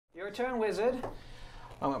turn, wizard.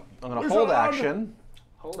 I'm gonna hold action.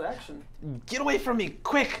 Hold action. Get away from me,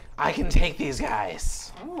 quick! I can take these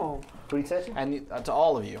guys. Oh. What did he say? And to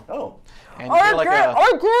all of you. Oh. And you're like I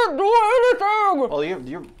can't do anything! well,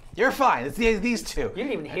 you're fine. It's these two. You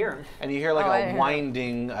didn't even hear him. And you hear like a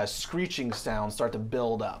winding, screeching sound start to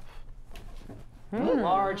build up. A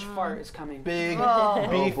large fart is coming. Big,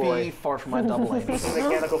 beefy fart from my Doublanus.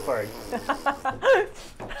 Mechanical fart.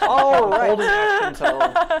 Oh, right. Holding action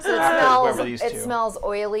until So these it two. smells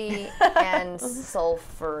oily and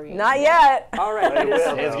sulfury. Not yet. All right.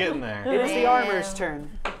 It's getting there. It is the armor's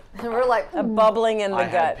turn. We're like, A bubbling in the I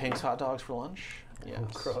had gut. Pink's hot dogs for lunch. Yes.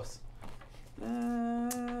 Gross.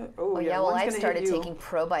 oh yeah, well I one's gonna started hit you. taking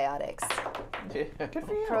probiotics. Good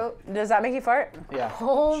for you. Does that make you fart? Yeah.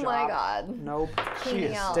 Oh my god. Nope.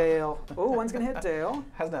 Cleaning Jeez. out. Dayl. Oh, one's gonna hit Dayl.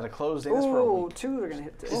 Hasn't had a closed anus for a Oh, week. 2 are gonna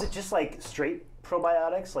hit Dayl. Is it just like straight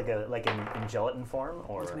probiotics, like in gelatin form,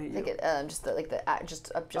 or? Gonna hit Like you. it, just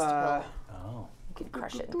a pill. Oh. You could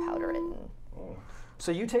crush it and powder it. And,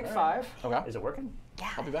 So you take 5. Okay. Is it working? yeah.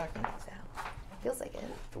 I'll be back then. So, feels like it.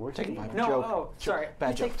 If it works, Taking you- 5. No, Joke. oh, sorry.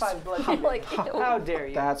 Bad you take jokes. 5 blood. Like, How dare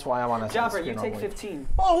you? That's why I'm on a Jopper, screen you take normally. 15.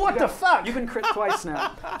 Oh, what the fuck? You can crit twice now.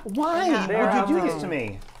 Why There, would you do this to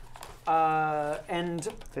me? And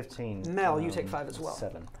 15. Mel, you take 5 as well.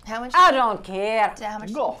 7. How much? I don't care. How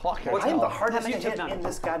much? Go, fuck it. What's I am the up? hardest How to many hit took in none?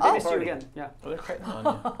 this I goddamn missed you party. again. Yeah. They're critting on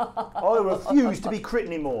you. Oh, I refuse to be crit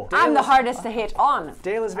anymore. I'm the hardest to hit on.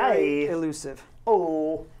 Dayl is very Hey. elusive.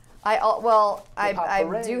 Oh. I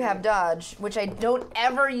hot do have dodge, which I don't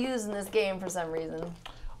ever use in this game for some reason.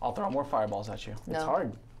 I'll throw more fireballs at you. No. It's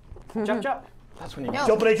hard. Jump, jump. That's when you No.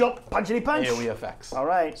 get Jumpity jump, punchity punch. AoE effects. All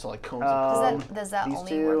right. So like cones of Does that these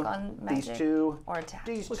only two, work on magic these two, or attack?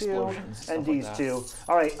 these two, explosions, stuff and like these that. two.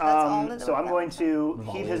 All right. all that So I'm going to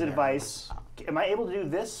Volley heed his of advice. Am I able to do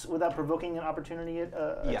this without provoking an opportunity, attack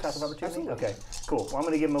of opportunity? Absolutely. Okay, cool. Well, I'm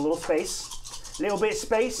going to give him a little space. Little bit of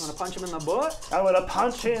space. I'm gonna punch him in the butt. I'm going to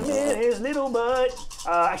punch him in his little butt.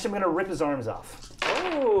 Actually, I'm going to rip his arms off.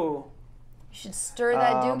 Oh. You should stir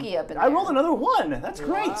that dookie up in there. I rolled another 1. That's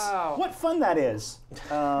great. Wow. What fun that is.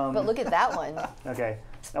 But look at that one. Okay,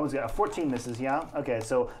 that was 14 misses, yeah? Okay,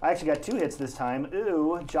 so I actually got 2 hits this time.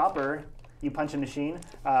 Ooh, Jopper, you punch a machine.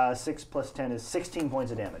 6 plus 10 is 16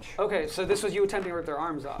 points of damage. Okay, so this was you attempting to rip their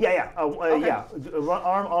arms off. Yeah, yeah, yeah.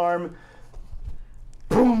 Arm,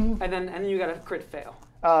 boom. And then you got a crit fail.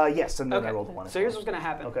 Yes, and then I Okay. rolled a 1. So here's what's gonna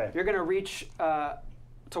happen. Okay. You're gonna reach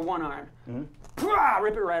to one arm. Pwah,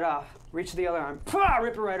 rip it right off. Reach to the other arm. Pwah,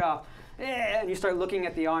 rip it right off. And you start looking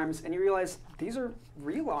at the arms, and you realize these are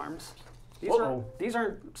real arms. These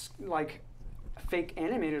aren't like fake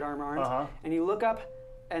animated arms. And you look up,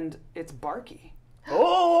 and it's Barky.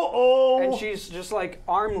 Oh! And she's just like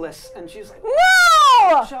armless, and she's like,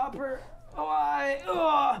 No! Chopper, why?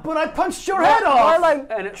 But I punched your head off! I'm like,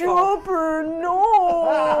 And it falls. Jopper,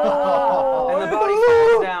 no! And the body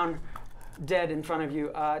falls down, dead in front of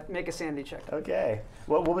you. Make a sanity check. Okay.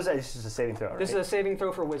 What was that? This is a saving throw, right? This is a saving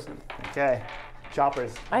throw for wisdom. Okay.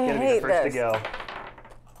 Choppers. I gonna be hate the first this. to go.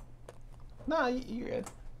 No, you're good.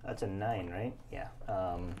 That's a 9, right? Yeah.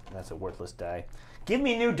 That's a worthless die. Give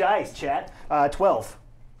me new dice, chat. 12.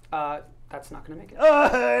 That's not gonna make it.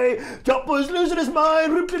 Hey! Chopper's losing his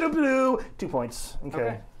mind. Rip-de-doo-doo. 2 points.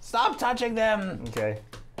 Okay. Stop touching them. Okay.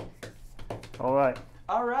 All right.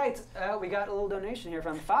 All right, we got a little donation here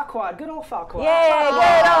from Farquaad. Good old Farquaad. Yay,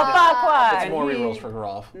 good old Farquaad. And More he- rerolls for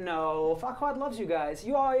Gaurav. No, Farquaad loves you guys.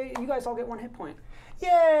 You guys all get 1 hit point. Yay!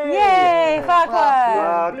 Yay,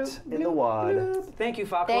 Farquaad. Locked in the wad. Thank you,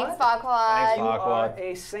 Farquaad. Thanks, Farquaad. You are Farquaad.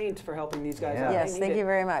 a saint for helping these guys Yeah. out. Yes, They thank need you it.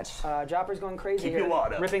 very much. Jopper's going crazy Keep here, your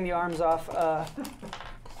wad up. ripping the arms off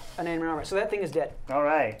an enemy armor. So that thing is dead. All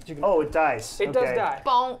right. Oh, it dies. It does die.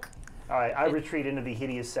 Bonk. All right, I retreat into the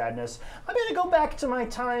hideous sadness. I'm going to go back to my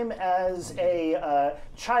time as a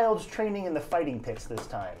child training in the fighting pits this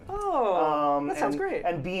time. Oh, that sounds great.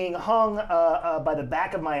 And being hung by the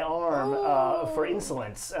back of my arm for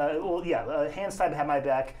insolence. Hands tied behind my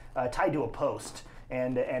back, tied to a post,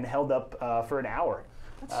 and held up for an hour.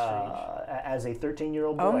 That's strange. As a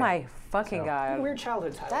 13-year-old boy. Oh my fucking god. Weird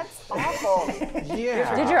childhood title. That's awful.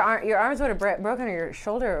 Yeah. Did your arms would have broken, or your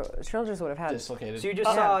shoulders would have had. Dislocated. So you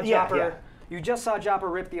just saw yeah, Jopper. yeah. You just saw Jopper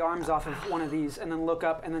rip the arms off of one of these, and then look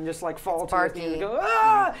up, and then just like fall to Barky. it and go.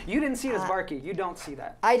 Ah! You didn't see it as Barky. You don't see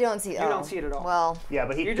that. I don't see. You don't see it at all. Well, Yeah,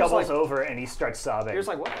 but he You're just doubles like- over and he starts sobbing. You're just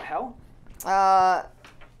like, what the hell?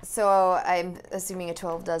 so I'm assuming a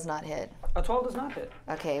 12 does not hit. A 12 does not hit.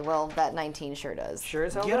 Okay, well that 19 sure does. Sure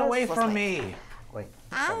as hell Get does. away Plus from my- me. Wait.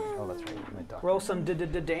 Oh, that's right. My dog. Roll some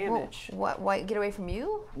damage. What? Why get away from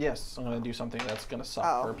you? Yes, I'm going to do something that's going to suck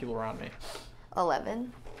Oh. for people around me.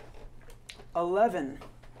 11. 11.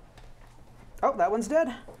 Oh, that one's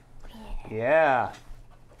dead. Yeah.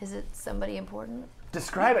 Is it somebody important?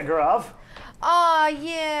 Describe it, Gaurav. Oh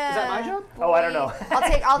yeah. Is that my job? Oh, I don't know.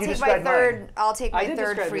 I'll You take my described third. mine. I'll take I my did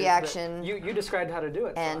third describe free it, but action You described how to do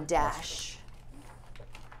it. so and dash.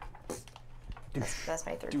 That's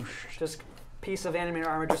my third. Just piece of animated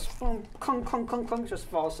armor just clunk, clunk, clunk, clunk, clunk, just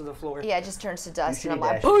falls to the floor. Yeah, it just turns to dust, and I'm should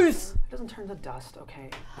like, dash. boost. It doesn't turn to dust. Okay,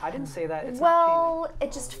 I didn't say that. It's Well,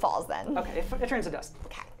 it just falls then. not canon. Okay, it turns to dust.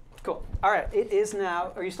 Okay. Cool. All right, it is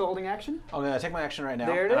now. Are you still holding action? I'm going to take my action right now,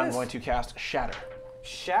 There it and I'm is. going to cast Shatter.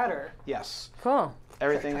 Shatter. Yes. Cool.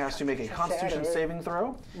 Everything has to make a Constitution saving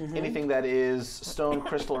throw. Anything that is stone,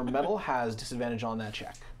 crystal, or metal has disadvantage on that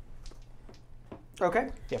check. Okay.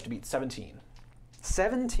 You have to beat 17.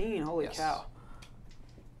 17. Holy Yes. cow.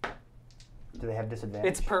 Do they have disadvantage?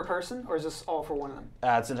 It's per person, or is this all for one of them?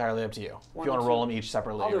 It's entirely up to you. One if you want or to roll two? them each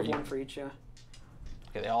separately. I'll do or you- one for each. Yeah.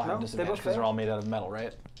 Okay, they all No, have they disadvantage both because they're fail. all made out of metal,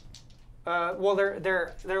 right? Well,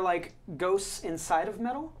 they're like ghosts inside of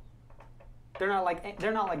metal. They're not like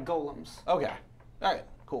golems. Okay. All right.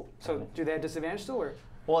 Cool. So do they have disadvantage still, or?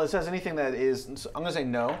 Well, it says anything that is. So I'm going to say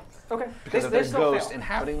no Okay. because if they there's still ghosts fail.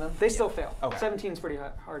 inhabiting them. They still fail. Okay. 17 is pretty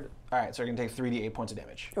hard. All right, so you're going to take 3d8 points of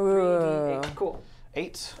damage. 3d8. Cool.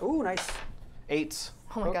 8, Ooh, nice. 8,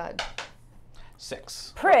 Oh my god.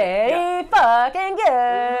 6. Pretty fucking good.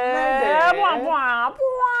 did. Wah, wah, wah,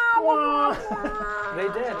 wah, wah. They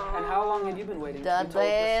did. And how long had you been waiting? That You told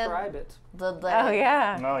they- describe it. Oh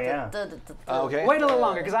yeah. Oh, yeah. Okay. Wait a little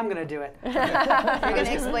longer, because I'm gonna do it. You're gonna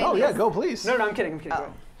explain Oh these? yeah, go please. No, I'm kidding. Go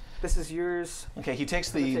ahead. This is yours. Okay, he takes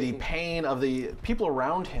the taking- pain of the people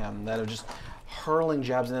around him that are just hurling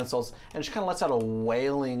jabs and insults, and just kind of lets out a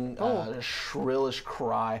wailing, shrillish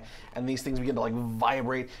cry, and these things begin to like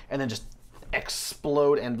vibrate and then just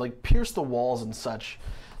explode and like pierce the walls and such.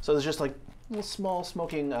 So there's just like little small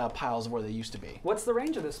smoking piles of where they used to be. What's the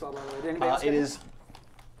range of this spell, by the way? Did anybody else It get is.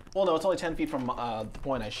 Well, no, it's only 10 feet from the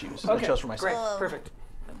point I choose. I Okay, chose for myself. great, perfect.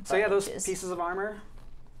 So yeah, those bunches. pieces of armor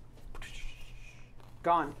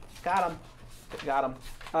gone. Got him. Got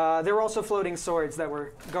him. There were also floating swords that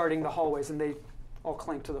were guarding the hallways, and they all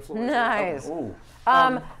clinked to the floor. Nice. Ooh.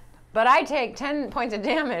 But I take 10 points of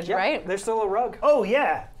damage, Yep, right? There's still a rug. Oh,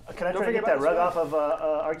 yeah. Can I try to forget get that about rug this off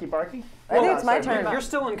of Arky Barky? I think Well, it's my sorry, turn. You're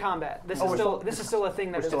still in combat. This is still a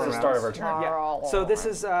thing that we're is still in It's the rounds. start of our turn. Yeah. So this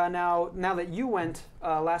is now that you went.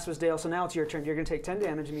 Last was Dayl, so now it's your turn. You're going to take 10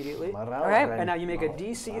 damage immediately, right. and now you make a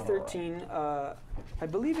DC 13. I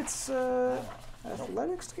believe it's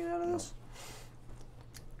athletics to get out of this.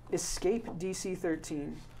 Escape DC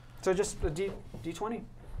 13. So just a D20.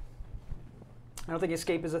 I don't think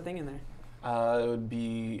escape is a thing in there. It would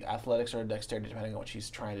be athletics or dexterity, depending on what she's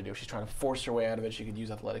trying to do. If she's trying to force her way out of it, she could use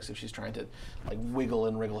athletics. If she's trying to like wiggle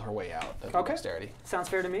and wriggle her way out, that'd be Okay. dexterity. Sounds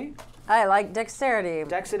fair to me. I like dexterity.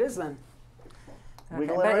 Dex it is then.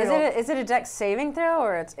 Wiggle But and is wriggle. it a dex saving throw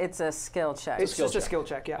or it's a skill check? It's skill just a check. skill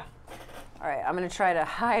check, yeah. All right, I'm gonna try to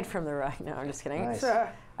hide from the rug. No, I'm just kidding. Nice. I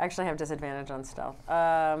actually have disadvantage on stealth.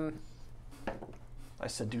 I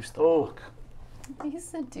seduce the Oh. rock. You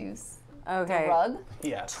seduce. Okay. Rug?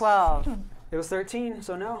 Yes. 12. It was 13,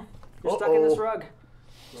 so no. You're stuck in this rug.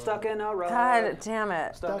 Stuck in a rug. God damn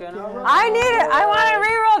it. Stuck in a rug. I need it. I want to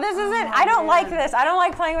reroll. This isn't. I don't like this. I don't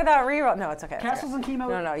like playing without reroll. No, it's okay. it's Castles okay. and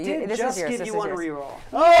Chemo No, you- did this is just yours, give this you is one yours. reroll.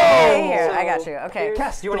 Yay, here, So I got you. Okay.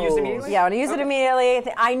 here's- Do you want to use it immediately? Yeah, I want to use it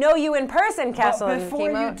immediately. I know you in person, Castle But and before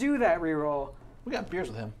you Chemo. do that reroll, We got beers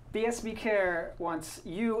with him. BSB Care wants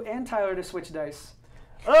you and Tyler to switch dice.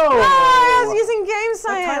 Ah, I was Oh! using game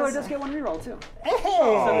But Tyler science. does get one reroll too. Hey!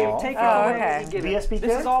 So you take it away okay. and you give BSB it.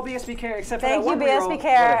 This Care? is all BSB Care except for Thank that you, one BSB reroll.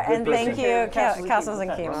 Care, What a good and thank BSB you, Care. Castles Castles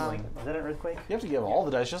and and Is Chemo. that an earthquake? You have to give all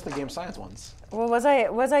the dice, just the game science ones. Well, was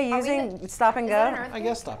I using stop and Is that an go? earthquake? I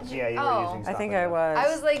guess stop. Yeah, you were Oh. using I stuff think like I that. was.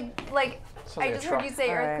 I was like, Sounds I like a just truck. heard you say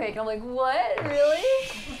All right. earthquake. I'm like, what? Really?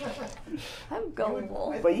 I'm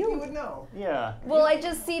gullible. But you would know. Yeah. Well, I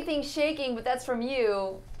just see things shaking, but that's from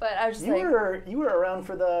you. But I was just You like, were around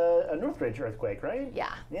for the Northridge earthquake, right? yeah.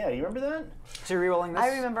 Yeah, you remember that? So you're rerolling this? I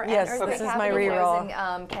remember Yes, an earthquake this is my happened when I was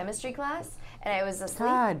reroll. in chemistry class, and I was asleep.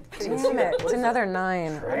 God damn it! It's another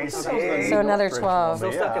 9. Traycee. So another 12.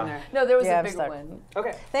 Still stuck in there. No, there was Yeah, a I'm bigger stuck. one.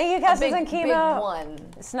 Okay. Thank you, A Castles big, and big Chemo. one.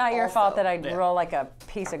 It's not your Also. fault that I Yeah. roll like a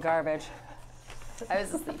piece of garbage. I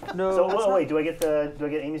was asleep. No. So that's not- wait, do I get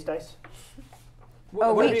Amy's dice?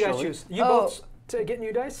 What wait. do you guys Actually. choose? You Oh. both to get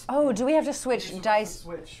new dice? Oh, do we have to switch dice?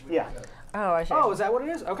 Switch. Yeah. Oh, I should. Oh, is that what it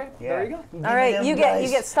is? Okay. Yeah. There you go. All right, you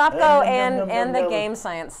get stop go and the game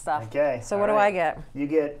science stuff. Okay. So all what do right. I get? You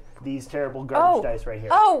get these terrible garbage dice right here.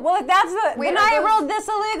 Oh, well, if that's the. Wait, then are I those- rolled this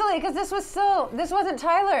illegally because this wasn't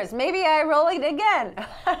Tyler's. Maybe I roll it again.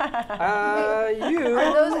 You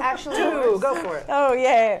Are those actually do. yours? Go for it. Oh,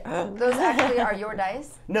 yay. Those actually are your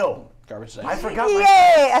dice? No, Garbage I dice. forgot my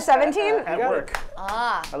Yay! A 17? at got work.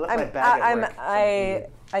 Ah. I left my bag at work.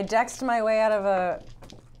 I dexed my way out of a.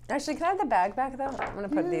 Actually, can I have the bag back though? I'm gonna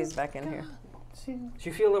put these back in here. So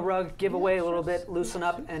you feel the rug give away a little bit, loosen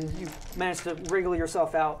up, and you manage to wriggle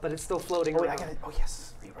yourself out, but it's still floating Oh, wait, I around. got it. Oh,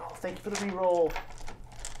 yes. Reroll. Thank you for the reroll.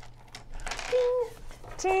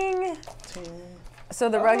 Ting. So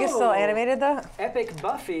the rug is still Oh. animated though? Epic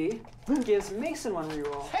Buffy gives Mason one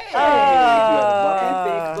reroll.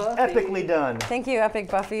 Oh. Epic Buffy. Epically done. Thank you, Epic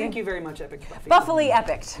Buffy. Thank you very much, Epic Buffy. Buffily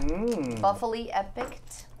epicked. Buffily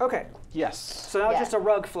epicked. Okay, Yes. so now it's Yeah. just a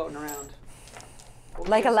rug floating around.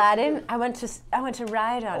 Like Aladdin, I went to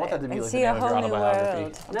ride on want it that to be and like see the a name of your whole new autobiography.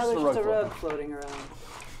 world. Now there's a just a rug rug floating around.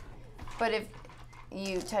 But if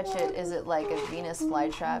you touch it, is it like a Venus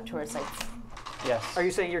flytrap to where it's like, Yes. Are you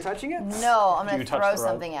saying you're touching it? no, I'm Do going you to touch throw the rug?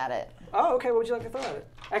 something at it. Oh, okay. What would you like to throw at it?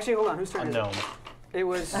 Actually, hold on. Whose turn A is gnome. it? It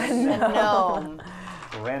was. No.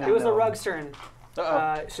 Random It was the gnome. rug's turn.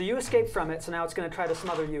 Uh-oh. So you escaped from it. So now it's going to try to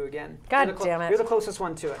smother you again. God You're the damn it. You're the closest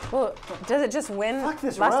one to it. Well, does it just win? Fuck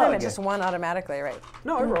this Last time it rug. just won automatically, right?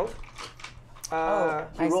 No, I rolled. He I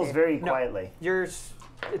rolls see. very No. quietly. Yours,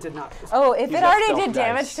 it did not. Oh, if He's it got already stealth did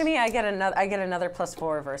damage dice. to me, I get another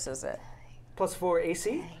 +4 versus it. +4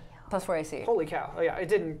 AC? +4 AC. Holy cow. Oh yeah, it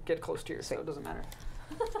didn't get close to yours, so it doesn't matter.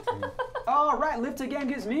 All right, Lift Again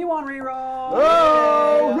gives me one reroll.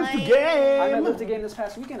 Oh, Nice. Lift the game! I met Lift Again this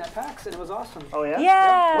past weekend at PAX, and it was awesome. Oh, yeah?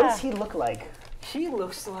 Yeah. What does he look like? He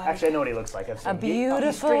looks like... Actually, I know what he looks like. I've seen A beautiful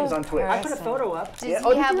he streams on Twitch. I put a photo up Does Yeah. he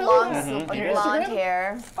Oh, did have you long really? blonde Instagram?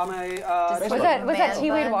 hair? on my... Does Was that Man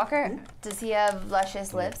T-Wade bun? Walker? Does he have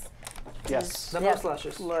luscious lips? Yes. the Yeah. most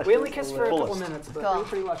luscious. Luscious, We only kissed for a couple fullest. minutes, but Cool. they were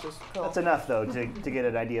pretty luscious. Cool. That's enough, though, to get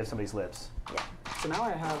an idea of somebody's lips. So now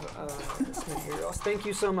I have this material. Thank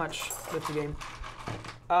you so much, Lift Again.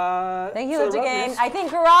 Thank you, so Lift Again. Ruckus, I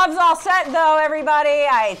think Gaurav's all set, though, everybody.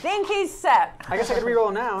 I think he's set. I guess I could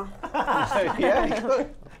reroll now. Yeah, you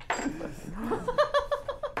could.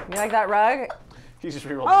 You like that rug? He's just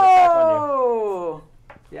rerolled an attack on Oh!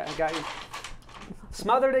 Yeah, I got you.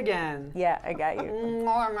 Smothered again. Yeah, I got you.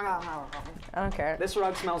 I don't care. This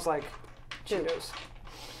rug smells like Cheetos.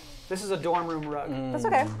 This is a dorm room rug. That's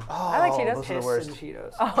okay. I like Cheetos. those are the Piss worst. and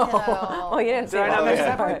Cheetos. Oh, you didn't Did say I not Oh, mix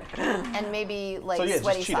yeah. that part? And maybe like So, yeah, just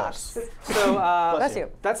sweaty Cheetos. socks. So Bless you.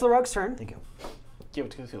 that's the rug's turn. Thank you. you. Give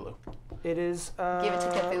it to Cthulhu. It is. Give it to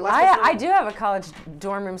Cthulhu. I do have a college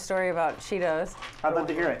dorm room story about Cheetos. I'd love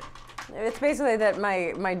to hear it. It's basically that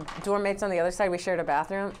my dorm mates on the other side, we shared a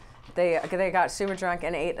bathroom. They got super drunk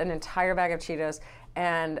and ate an entire bag of Cheetos.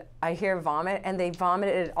 And I hear vomit, and they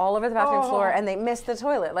vomited it all over the bathroom floor, and they missed the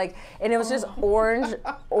toilet. And it was just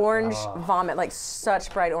orange vomit, like such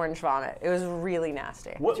bright orange vomit. It was really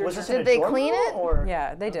nasty. What, was this in Did a they dorm clean room, it? Or?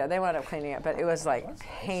 Yeah, they did. They wound up cleaning it, but it was like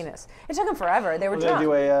heinous. It took them forever. They were I'm gonna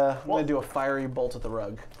drunk. do a fiery bolt at the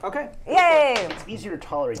rug. Okay. Yay! It's easier to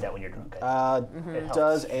tolerate that when you're drunk. It helps.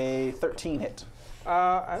 Does a 13 hit?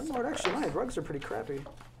 Lord, actually, my rugs are pretty crappy.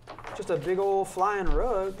 Just a big old flying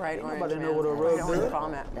rug. Bright Ain't orange. nobody man. know what a Bright rug orange is.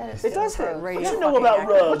 vomit. That is It so does hit. gross. What Radio you know fucking about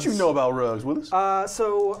accurate. rugs? What you know about rugs, Willis?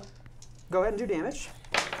 So go ahead and do damage.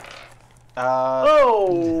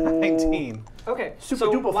 Oh! 19. Okay. Super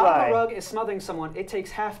so duper while fly. the rug is smothering someone, it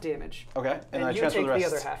takes half damage. Okay, and, I And you transfer take the the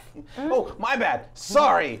rest. other half. Oh, my bad.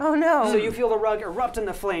 Sorry. Oh no. So you feel the rug erupt in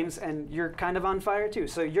the flames, and you're kind of on fire too.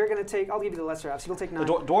 So you're gonna take. I'll give you the lesser half. So you'll take 9.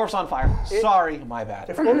 The dwarf's on fire. Sorry, my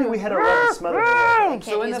bad. If only we had a rug to smother her with.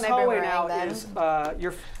 So in use this my hallway boomerang now then. is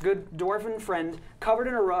your good dwarven friend covered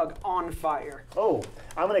in a rug on fire. Oh,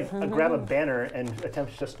 I'm going to grab a banner and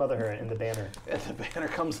attempt to smother her in the banner. And the banner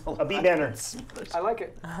comes alive. A bee banner. I like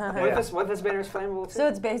it. What if this banner's flammable too? So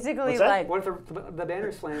it's basically What's that? like What if the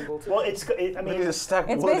banner's flammable too? Well, I Maybe mean, just stack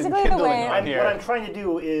It's wood and basically the kindling way- on here. what I'm trying to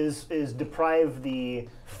do is deprive the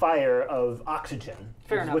fire of oxygen.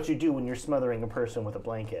 Fair Which is enough. what you do when you're smothering a person with a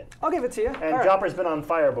blanket. I'll give it to you. And All right. Jopper's been on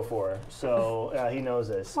fire before, so he knows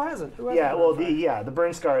this. Who hasn't? Who hasn't Yeah, been well, on fire? the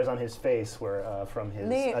burn scars on his face were from his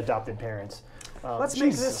Neat. adopted parents. Let's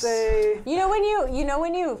make this a. you know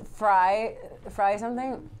when you fry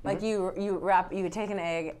something like you take an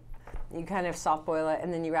egg, you kind of soft boil it,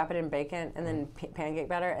 and then you wrap it in bacon and then pancake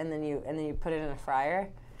batter, and then you put it in a fryer.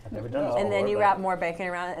 I've never done this And then before, you but- wrap more bacon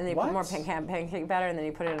around it, and then you put more What? pancake batter, and then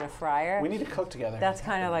you put it in a fryer. We need to cook together. That's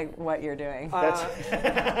kind of like what you're doing.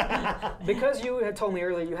 Because you had told me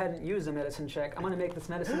earlier you hadn't used a medicine check, I'm going to make this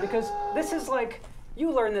medicine because this is like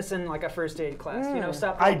You learned this in like a first aid class. You know,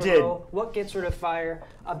 stop. I drop, did. roll. What gets rid of fire?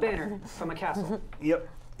 A banner from a castle.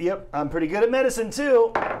 Yep. I'm pretty good at medicine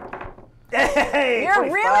too. Hey, You're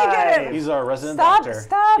really good at 25. He's our resident Stop! doctor.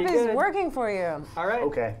 Stop! Be It's good. working for you. All right.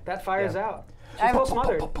 Okay. That fire's Yeah. out. She's full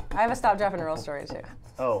smothered. I have a stop, drop, and roll story too.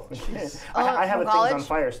 Oh, I have a from things on college?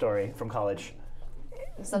 fire story from college.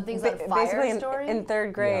 Something's on fire Basically, story? in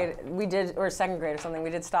third grade, we did, or second grade or something, we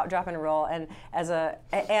did stop, drop, and roll, and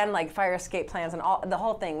and like fire escape plans and all the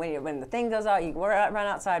whole thing. When the thing goes out, you run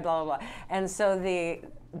outside, blah blah blah. And so the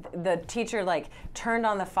teacher like turned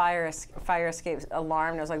on the fire escape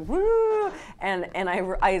alarm, and I was like woo, and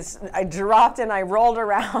I dropped and I rolled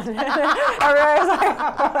around. And I was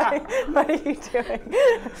like, what are you doing?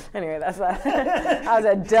 Anyway, that's that. I was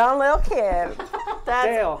a dumb little kid.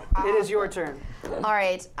 Dayl, it is your turn. All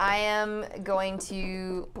right, I am going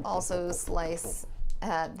to also slice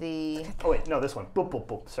at the. Oh wait, no, this one. Boop boop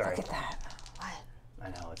boop. Sorry. Look at that. I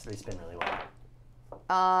know they spin really well.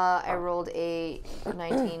 I rolled a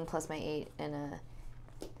 19 plus my 8 and a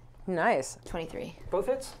Nice. 23. Both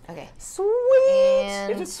hits? Okay. Sweet.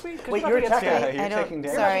 And Is it sweet? 'Cause Wait, you're you're about to get attacking. Yeah, I you're don't- taking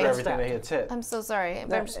damage sorry. for everything that hits hit. I'm so sorry.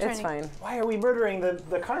 But I'm just trying It's to. fine. Why are we murdering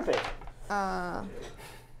the carpet?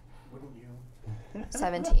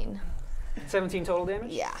 17. 17 total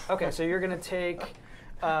damage? Yeah. Okay, so you're going to take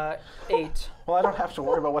 8. Well, I don't have to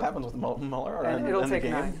worry about what happens with Muller And in it'll the take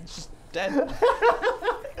game. 9. It's just dead.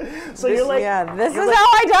 So you're like Yeah, this is you're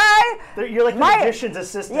how like- I die. you're like the My- magician's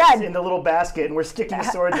assistant Yeah. in the little basket, and we're sticking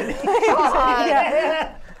swords in.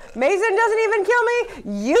 Yeah. Mason doesn't even kill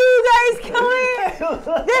me. You guys kill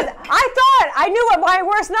me. I knew what my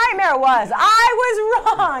worst nightmare was. I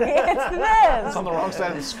was wrong. It's It's this. on the wrong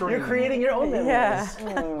side of the screen. You're creating your own memories. Yeah.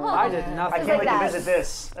 I did I nothing. can't wait to that. visit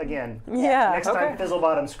this again. Yeah. Next time Okay.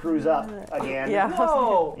 Fizzlebottom screws up again. Yeah.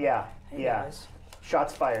 No! Yeah. Yeah. Guys.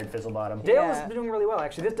 Shots fired, Fizzlebottom. Dale Yeah. is doing really well,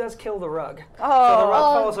 actually. This does kill the rug. So the Oh.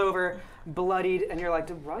 rug falls over, bloodied, and you're like,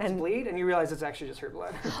 "Do rugs bleed?" And you realize it's actually just her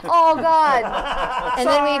blood. Oh God! And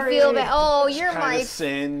then we feel bad. Oh, you're Kind my. of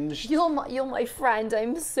singed. You're my friend.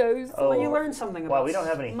 I'm so sorry. Oh. You learned something about Well, we don't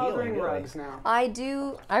have any smothering healing, really. rugs now. I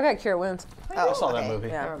do. I've got cure wounds. I saw that okay. movie.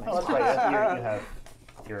 Yeah. Never mind. Oh, that's right.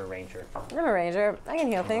 You're a ranger. I'm a ranger. I can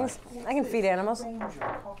heal things. I can feed animals.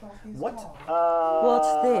 What?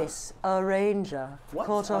 What's this? A ranger. what,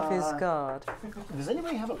 Caught off his guard. Does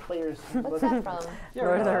anybody have a player's? What's that from?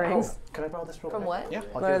 Lord of the Rings. Can I borrow this real From quick? what? Yeah.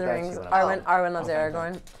 I'll Lord give of it the back to Rings. you when I'm Arwen loves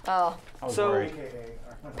Aragorn. Oh. I was So- worried.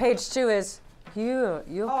 Page 2 is you're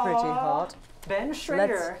pretty hot. Ben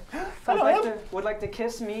Schrader would like to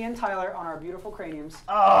kiss me and Tyler on our beautiful craniums.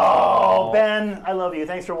 Oh, Ben, I love you.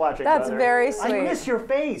 Thanks for watching. That's brother. very I sweet. miss your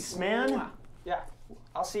face, man. Yeah.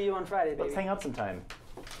 I'll see you on Friday, Let's baby. hang out sometime.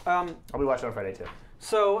 Um, I'll be watching on Friday too.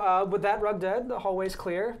 so with that rug dead, the hallway's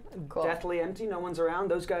clear, Cool. deathly empty. No one's around.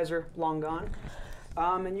 Those guys are long gone.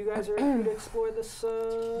 And you guys are free to explore this.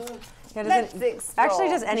 Yeah, Let's explore. actually,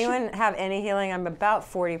 does anyone have any healing? I'm about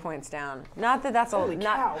 40 points down. Not that that's Holy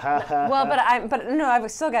not. cow. Well, but no, I've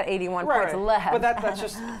still got 81 points left. But that's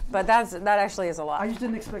just. But that actually is a I lot. just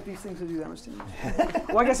didn't expect these things to do that much damage.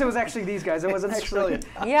 Well, I guess it was actually these guys. It wasn't actually.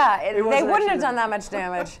 Yeah, they wasn't wouldn't have actually- done that much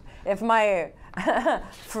damage if my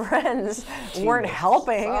friends weren't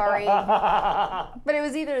helping. Sorry. But it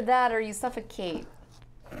was either that or you suffocate.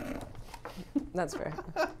 That's fair.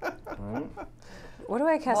 What do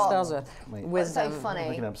I cast spells with? Wait. Wisdom. That's so funny.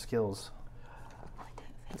 Looking up skills.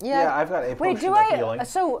 Yeah, I've got a Wait, potion do of healing. I?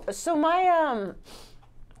 So my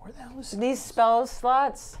Where the hell is these spell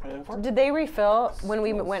slots, it? did they refill when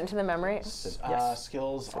we went into the memory?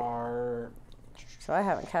 Skills are So I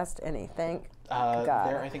haven't cast anything. there,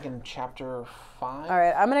 God. I think, in chapter 5. All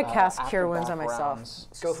right, I'm gonna cast after Cure Wounds both on myself. rounds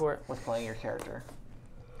Go for it. with playing your character.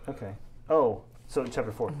 Okay. Oh, so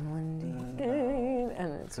chapter 4.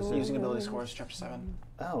 And it's So using ability scores, chapter 7.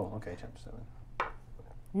 Oh, okay, chapter 7.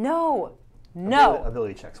 no.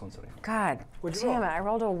 Ability checks, 170. God What'd you damn roll? it! I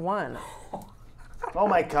rolled a 1. Oh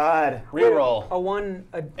my god. Reroll. A 1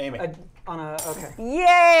 Amy. on a. Okay.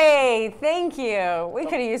 Yay! Thank you. We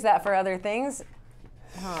could have used that for other things.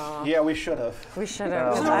 Yeah, we should have. We should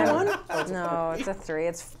have. Is it a 1? No, it's a 3.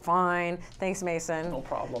 It's fine. Thanks, Mason. No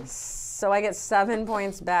problem. So I get 7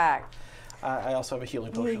 points back. I also have a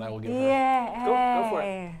healing potion I will give her. Yeah. Go for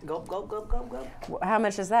it. Go. How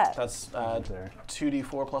much is that? That's There.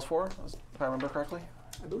 2d4 plus 4, if I remember correctly.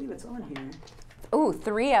 I believe it's on here. Ooh,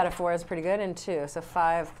 3 out of 4 is pretty good, and 2, so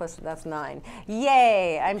 5 plus that's 9.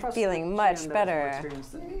 Yay! I'm Trust feeling that much Jan has more better. experience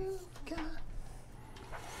than me.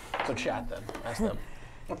 So chat then. Ask them.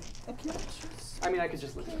 I mean, I could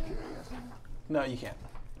just look it up here, I guess. No, you can't.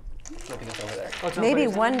 I think it's over there. Oh, it's not Maybe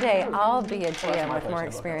raised. one day I'll be a Well, that's GM my with more place,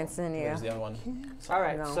 experience than you. There's the other one. All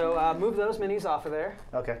right, No. so move those minis off of there,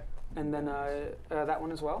 Okay. and then that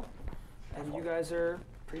one as well. And you guys are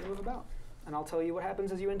free to move about. And I'll tell you what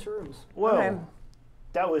happens as you enter rooms. Whoa. Okay.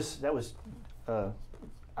 That was,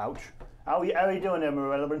 ouch. How are you doing there,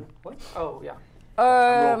 Mererenalreryn? What? Oh, yeah.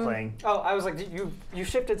 Role playing. Oh, I was like, you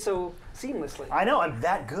shifted so seamlessly. I know, I'm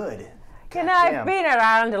that good. You know, I've damn. been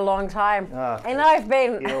around a long time, and I've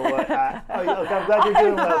been You know what? I'm glad you're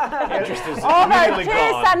doing well. Interest is over immediately 2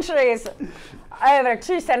 gone. centuries. Over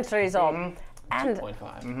 2 centuries old. And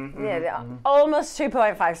 2.5. yeah, almost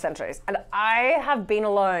 2.5 centuries. And I have been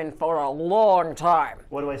alone for a long time.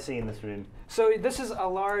 What do I see in this room? So this is a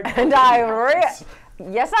large. And yes,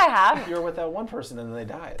 I have. You were with that one person and they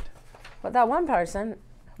died. But that one person,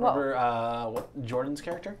 well, Remember what, Jordan's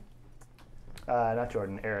character? Not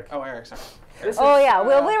Jordan, Eric. Oh, Eric, sorry. This oh is, yeah,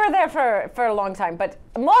 well we were there for a long time, but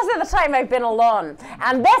most of the time I've been alone.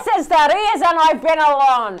 And this is the reason I've been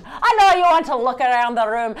alone. I know you want to look around the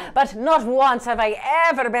room, but not once have I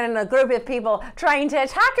ever been in a group of people trying to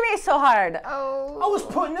attack me so hard. Oh. I was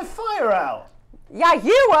putting the fire out. Yeah,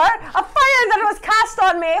 you were! A fire that was cast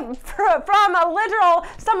on me from a literal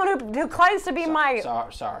someone who claims to be my...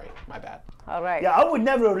 Sorry, my bad. All right. Yeah, I would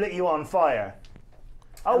never have lit you on fire.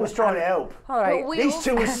 I was trying to help. All right. These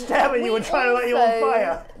two were stabbing you and trying to light you on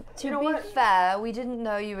fire. To be fair, we didn't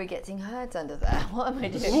know you were getting hurt under there. What am I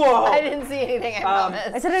doing? Whoa. I didn't see anything, I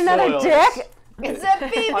promise. Is it another Soils. dick? It's a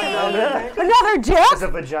BB! Another It's dick?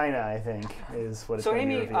 a vagina, I think, is what it's So going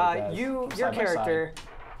to be Amy, revealed as. your Side by character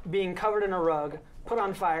being covered in a rug, put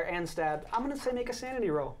on fire, and stabbed. I'm gonna say make a sanity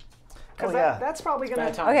roll. Because Oh, yeah. that's probably gonna.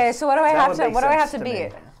 Bad time. Okay, so what do I That have would to make what do I have sense to to me.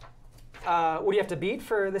 beat? What do you have to beat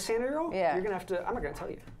for the sanity roll? Yeah. You're gonna have to. I'm not gonna tell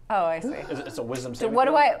you. Oh, I see. It's a wisdom So saving what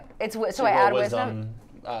do throw. I? It's so I roll add wisdom.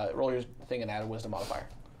 Roll your thing and add a wisdom modifier.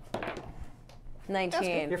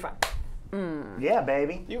 19. You're fine. Yeah,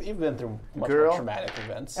 baby. You've been through much Girl. more traumatic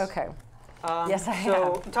events. Okay. Yes, I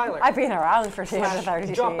So have. Tyler, I've been around for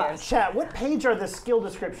 232 Jopper. years. Chat, what page are the skill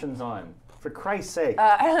descriptions on? For Christ's sake.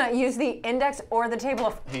 Use the index or the table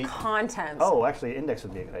of He- contents. Oh, actually, index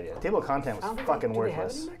would be a good idea. Table of content I don't was think fucking do they have an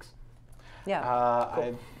worthless. index? Yeah.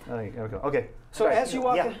 I Oh, there you go. Okay. So Sorry. as you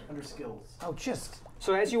walk, Yeah. Under skills. Oh, just.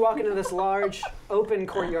 so as you walk into this large open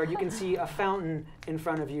courtyard, you can see a fountain in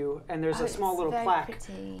front of you, and there's Oh, a small it's little very plaque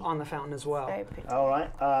pretty. on the fountain as well. Very pretty. All right.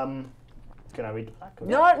 Can I read the plaque?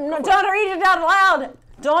 No, don't read it out loud.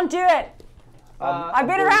 Don't do it. I've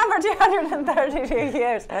been around for 232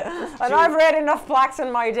 years, and I've read enough plaques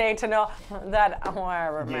in my day to know that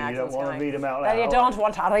wherever my Yeah, you don't accent's want to going, read them out that loud. you don't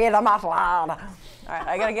want to read them out loud. All right,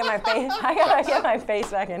 I gotta get my face. I gotta get my face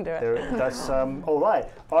back into it. That's all right.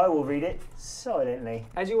 I will read it silently.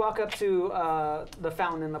 As you walk up to the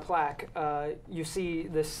fountain and the plaque, you see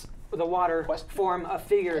the water form a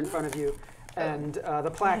figure in front of you, and the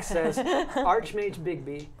plaque says, Archmage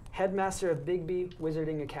Bigby, Headmaster of Bigby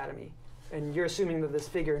Wizarding Academy. And you're assuming that this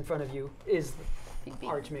figure in front of you is Bigby.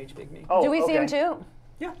 Archmage Bigby. Oh, Do we see him okay. too?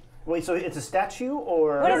 Yeah. Wait, so it's a statue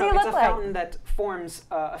or? What does he it's look a like? fountain that forms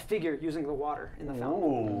a figure using the water in the fountain.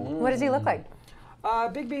 Ooh. What does he look like?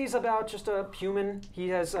 Bigby's about just a human. He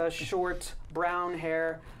has short brown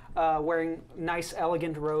hair, wearing nice,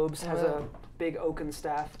 elegant robes, has a big oaken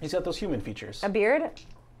staff. He's got those human features. A beard?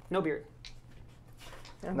 No beard.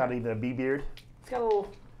 Not even a bee beard. He's got a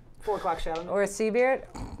little 4 o'clock shadow. Or a C beard?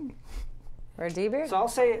 Or a D beard? So I'll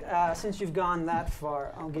say, since you've gone that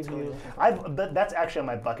far, I'll give you. But that's actually on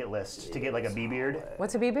my bucket list to get like a bee beard.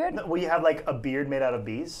 What's a B beard? Where you have like a beard made out of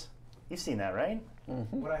bees. You've seen that, right?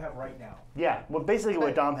 What I have right now. Yeah. Well, basically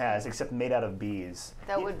what Dom has, except made out of bees.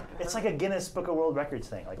 That would. It's like a Guinness Book of World Records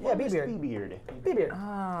thing. Like, Yeah, bee longest beard. bee beard. Bee beard.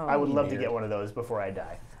 I would love to get one of those before I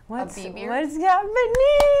die. What's bee beard? what's happening?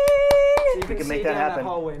 You We can make see that down happen.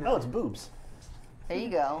 hallway now. Oh, it's boobs. There you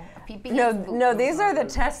go. A pee-pee. No, these are the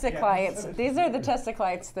testiclites. These are the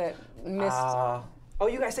testiclites that missed. Oh,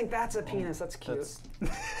 you guys think that's a penis? That's cute. You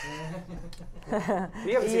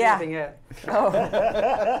haven't seen Yeah. anything yet.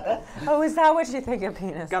 Oh, is that what you think of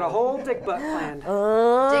penis? Got a whole dick butt planned. Dick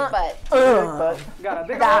butt. But Got a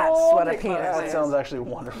big That's old what a dick butt penis planned. That sounds actually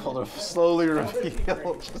wonderful to slowly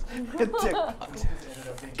reveal. Just a dick.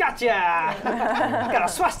 Gotcha! Got a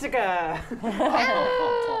swastika!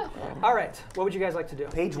 All right, what would you guys like to do?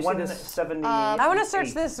 page You see this- 170. I want to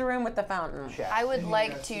search this room with the fountain. I would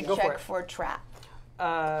like to Go for check it. for trap.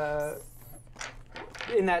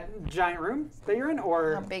 In that giant room that you're in,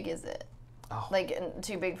 or How big is it? Like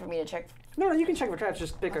too big for me to check. no, you can check for traps.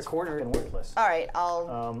 Just pick a corner. Fucking worthless. All right,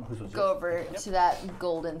 I'll Who's was go over to that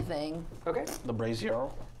golden thing. Okay. The brazier.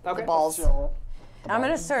 Okay. The balls. I'm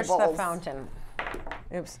going to search the balls. fountain.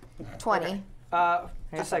 Oops. 20. Just a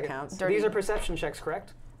that second. counts. Dirty. These are perception checks,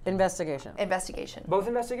 correct? Investigation. Investigation. Both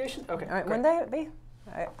investigation? Okay. All right, great. wouldn't they be?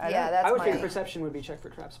 Yeah, that's I would my... think perception would be check for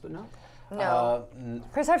traps, but no. No.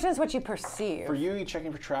 Perception is what you perceive. For you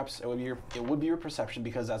checking for traps, it would be your perception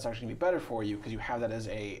because that's actually going to be better for you because you have that as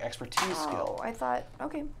a expertise skill. I thought,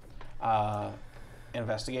 okay.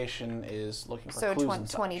 Investigation is looking for So clues and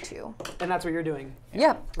such. 22. And that's what you're doing.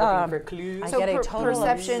 Yeah. Looking for clues. I So get a total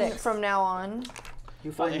of perception 6. from now on.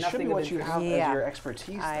 You Well, find it should be nothing of what you interest. have Yeah. as your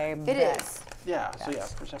expertise. I It bet. is. Yeah, so yeah,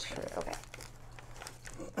 perception. Okay.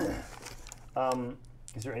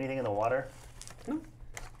 Is there anything in the water? No.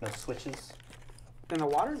 No switches? In the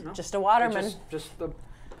water? No. Just a waterman. Just the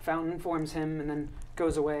fountain forms him and then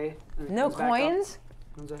goes away. And No comes back up. coins?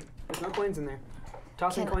 There's no coins in there.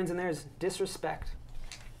 Tossing Can- coins in there is disrespect.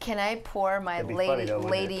 Can I pour my That'd be funny, though,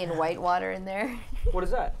 wouldn't lady in white water in there? What is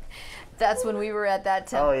that? That's when we were at that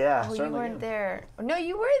temple. Oh, yeah, Oh, you certainly, weren't yeah. there. No,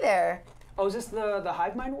 you were there. Oh, is this the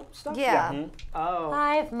hive mind stuff? Yeah. Oh.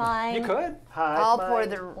 Hive mind. You could. I'll pour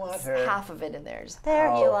the water. half of it in there. It's There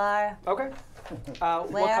Oh. you are. Okay.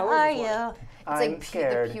 What Where color are is this water? you? I'm like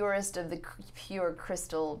scared. the purest of the pure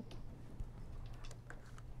crystal.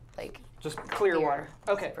 Like, Just clear Clear. water.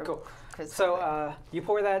 Okay, Super cool. crystal. So you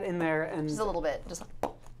pour that in there, and just a little bit. Just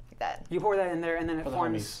like that. you pour that in there, and then it For the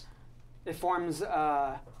forms. It forms.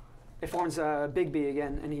 It forms Bigby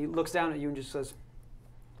again, and he looks down at you and just says,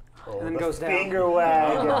 Oh, and then the goes down. finger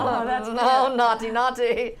wag. Oh, that's no,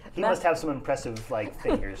 naughty. He must have some impressive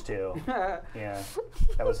fingers too. Yeah,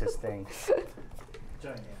 that was his thing.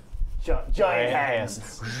 Giant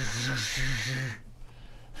hands.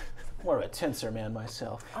 More of a tensor man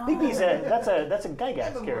myself. Bigby's that's a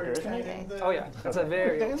Gygax character, isn't it? Okay. "Oh yeah, that's a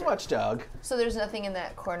very." It's watchdog. So there's nothing in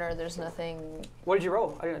that corner. There's nothing. What did you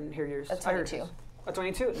roll? I didn't hear yours. A I heard 22. yours. A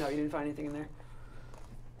 22? No, you didn't find anything in there.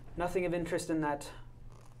 Nothing of interest in that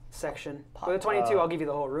section. With a 22, I'll give you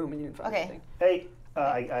the whole room, and you didn't find Okay. anything. Hey,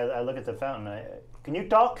 I look at the fountain. Can you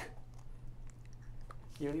talk?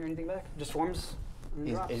 You don't hear anything back. Just forms and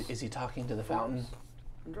drops. Is he talking to the fountain?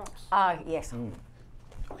 And drops. Yes.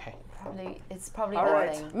 Okay. It's probably All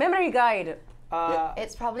right. nothing. Memory guide.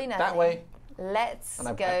 It's probably nothing. That way. Let's And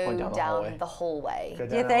I go point down down, the the hallway. Go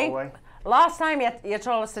Do you down the think? hallway. Last time you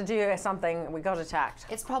told us to do something, we got attacked.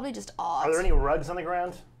 It's probably just odd. Are there any rugs on the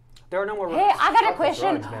ground? There are no more Hey, rooms. I got a Fuck those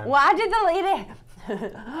question. rugs, man. Why did the lady?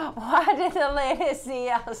 Why did the lady see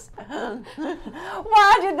us?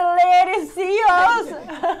 Why did the lady see us?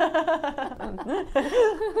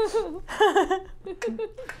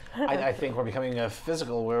 I think we're becoming a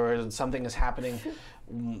physical where something is happening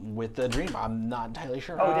with the dream. I'm not entirely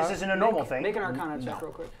sure. Oh, this isn't a normal thing. Make an Arcana check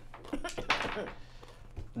real quick.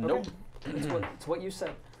 Nope. It's what you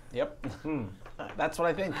said. Yep. That's what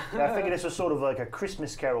I think. I figured this was sort of like a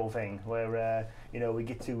Christmas Carol thing, where we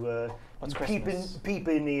get to What's peep Christmas?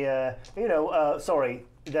 in the sorry,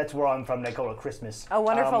 that's where I'm from. They call it Christmas. A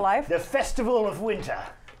Wonderful Life? The Festival of Winter.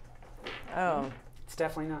 Oh. It's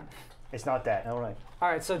definitely not. It's not that. All right. All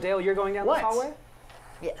right, so Dale, you're going down What? this hallway?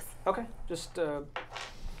 Yes. Okay, just so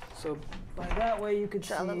by that way you could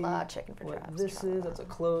see Tra-la-la, checking for what traps. this is. That's a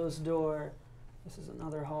closed door. This is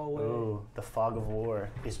another hallway. Ooh, the fog of war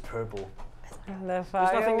is purple. There's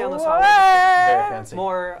nothing down this Very hallway. fancy.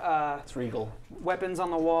 More It's regal. weapons on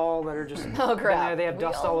the wall that are just Oh been crap! there. They have We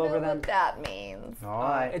dust all over know them. What that means. All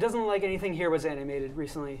right. It doesn't look like anything here was animated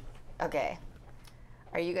recently. Okay.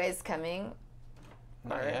 Are you guys coming?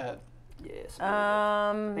 Not yet. Yes.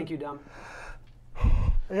 Thank Thank you, Dom.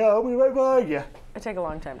 Yeah, I'll be right behind you. It take a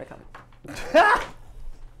long time to come.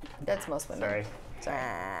 That's most women. Sorry. Sorry.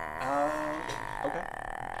 Okay.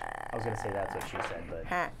 I was gonna say that's what she said,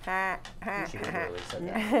 but she literally said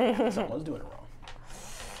that. Someone's doing it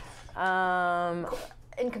wrong.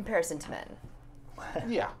 In comparison to men.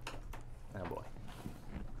 Yeah. Oh boy.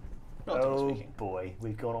 Relatively Oh speaking. boy,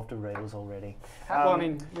 we've gone off the rails already. Well, I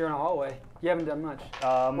mean, you're in a hallway. You haven't done much.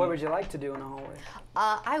 Um, What would you like to do in a hallway?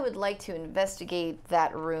 I would like to investigate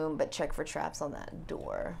that room, but check for traps on that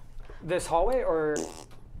door. This hallway or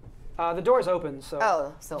the door's open, so.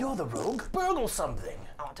 Oh, so You're the rogue. Burgle something.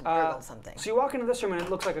 I want to burgle something. So you walk into this room and it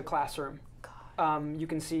looks like a classroom. You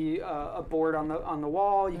can see a board on the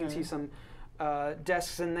wall. You can see some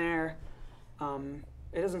desks in there.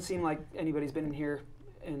 It doesn't seem like anybody's been in here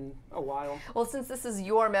in a while. Well, since this is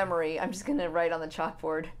your memory, I'm just gonna write on the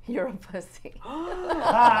chalkboard, "You're a pussy."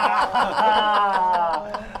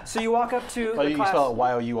 So you walk up to But the you class. spell it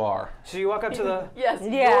Y-O-U-R. So you walk up to the Yes,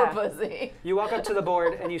 Yeah. you're a pussy. you walk up to the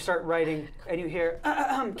board and you start writing and you hear,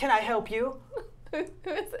 "Can I help you?" Who is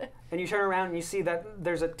it? And you turn around and you see that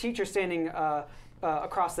there's a teacher standing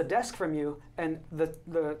across the desk from you, and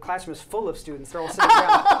the classroom is full of students. They're all sitting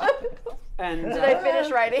down. And Did I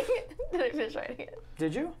finish writing? Did I finish writing it?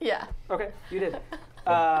 Did you? Yeah. Okay, you did.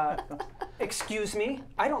 Excuse me,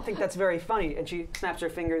 I don't think that's very funny. And she snaps her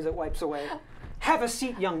fingers and wipes away. Have a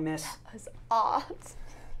seat, young miss. That was odd.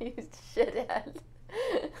 You shithead.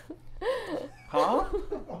 Huh?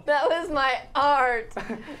 That was my art.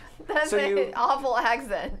 That's So an awful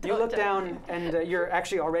accent. You Don't look judge down, me. and you're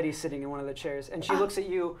actually already sitting in one of the chairs. And she looks at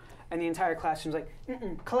you, and the entire classroom's like,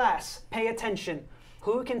 class, pay attention.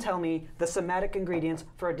 Who can tell me the somatic ingredients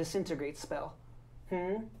for a disintegrate spell?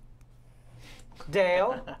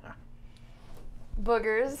 Dayl?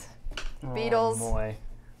 Boogers. Beetles. Oh boy.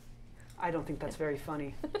 I don't think that's very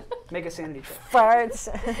funny. Make a sanity check. Farts.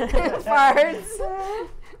 Farts.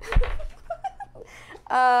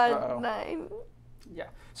 Uh-oh. 9. Yeah.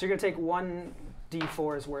 So you're going to take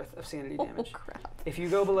 1d4's worth of sanity damage. Crap. If you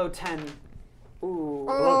go below 10, ooh.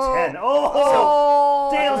 Below 10. Oh!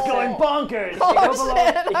 Dale's going bonkers. If you go below,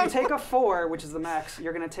 shit. if you take a 4, which is the max,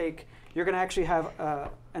 you're gonna actually have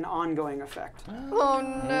an ongoing effect. Oh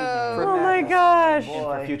no. For Oh my madness. gosh.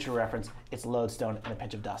 Boy. For future reference, it's lodestone and a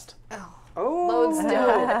pinch of dust. Oh.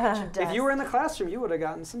 Lodestone. If you were in the classroom, you would have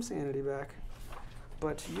gotten some sanity back,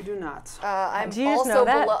 but you do not. I'm Do you just also know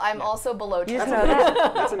that? below. I'm also below You 10. just know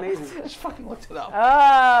that? That's amazing. I just fucking looked it up.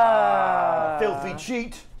 Oh. Filthy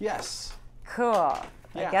cheat. Yes. Cool.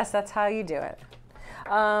 Yeah. I guess that's how you do it.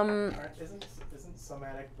 Isn't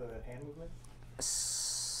somatic the hand movement?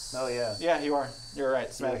 Oh yeah. Yeah, you are. You're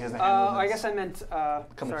right. Somatic has the hand I movements. guess I meant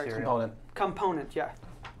sorry, Component. component. Yeah.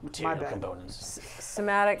 Material bad. components.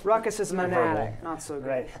 Somatic. Ruckus is Somatic. not so good.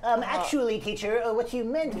 Right. Actually, teacher, what you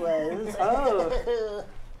meant was. Oh.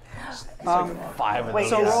 5 of wait,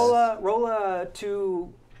 those. So roll a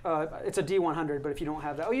 2. It's a D100, but if you don't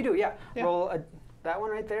have that, oh, you do. Yeah. Yeah. Roll that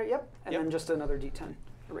one right there. Yep. And Yep. then just another D10,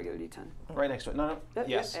 a regular D10. Right next to it. No. Yeah,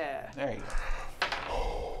 Yes. yeah. There you go.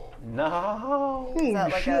 No. Is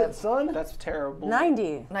that like Shit, a son. That's terrible.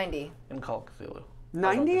 90. 90? In Call of Cthulhu.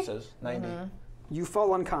 90? That's what this is. 90. You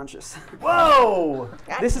fall unconscious. Whoa!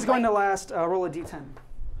 This is going to last. Roll a D10.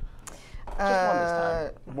 Just one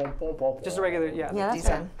this time. Just a regular. Yeah. Yeah, that's D10.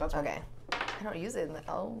 fine. That's Okay. I don't use it in the.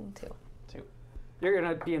 Oh, 2. 2. You're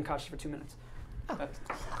gonna be unconscious for 2 minutes. That's,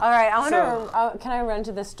 All right, I want So- to. Can I run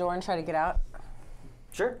to this door and try to get out?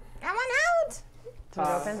 Sure. I want out! Is it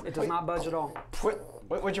open? It does not budge at all.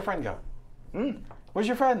 where'd your friend go? Where's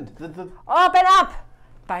your friend? Open up!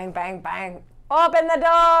 Bang, bang, bang. Open the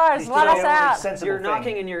doors! Let us out! You're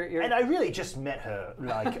knocking and you're And I really just met her,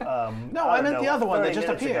 like, No, I meant the other one that 30 just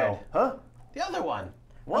minutes appeared. ago. Huh? The other one.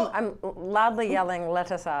 What? I'm loudly yelling,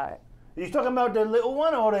 let us out. Are you talking about the little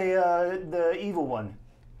one or the evil one?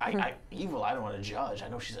 Evil, I don't want to judge. I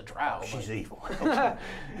know she's a drow. but- She's evil.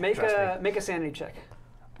 make Trust a make a sanity check.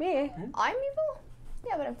 Me? I'm evil?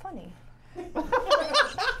 Yeah, but I'm funny. You're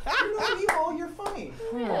not evil, you're funny.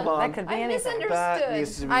 Hold on. That could be I'm anything. That needs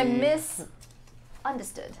misunderstood. to I'm be-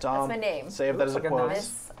 misunderstood. Dom, That's my name. Save that as a Looks like a quote.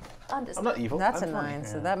 nice- Misunderstood. I'm not evil. That's I'm a funny. 9,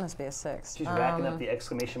 so that must be a 6. She's racking up the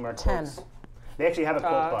exclamation mark 10. quotes. They actually have a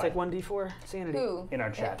quote by Take 1d4 sanity. Who? in our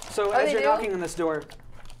chat. So Oh, as they you're do? knocking on this door,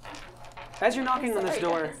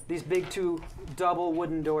 Sorry, guys. these big 2 double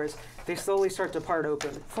wooden doors, they slowly start to part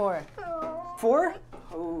open. 4. 4?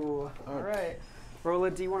 Oh, all right. Roll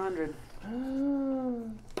a D100.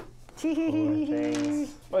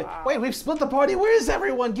 Wait, we've split the party. Where is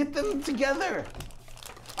everyone? Get them together.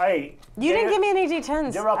 Hey, You didn't give me any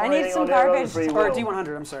D10s. they're I need operating some on their own garbage. free Or will.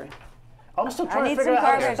 D100, I'm sorry. I'm still I trying to need figure some out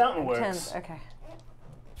how garbage. this fountain works. 10s. Okay.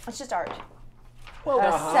 It's just art.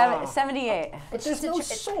 78. It's there's just no a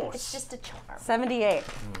source. It's just a charm. 78.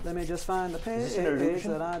 Let me just find the page this an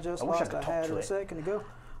illusion? that I just I wish I lost. could I talk had to it a it. second ago.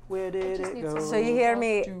 Where did just it need go? some- So you hear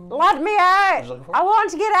me, let me out! I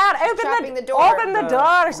want to get out! trapping the door. Open the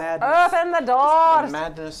doors! Madness. Open the doors!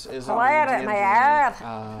 Madness is on Play it at my earth!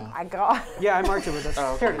 Uh, I got Yeah, I marked it with this.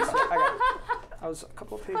 Oh, Here it is. I got it. That was a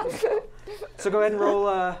couple of pages. So go ahead and roll.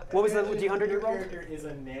 What was the D100 you Your rolled? character is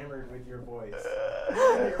enamored with your voice.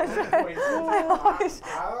 I always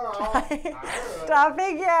stop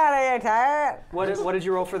thinking out of your tired. What did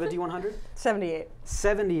you roll for the D100? 78.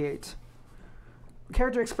 78.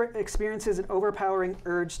 Character experiences an overpowering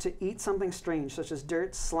urge to eat something strange, such as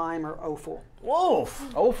dirt, slime, or offal. Wolf.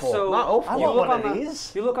 Awful. So Not awful. I you want look one on of the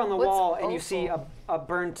these. you look on the What's wall and you see offal? a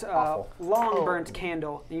burnt, Awful. long Oh. burnt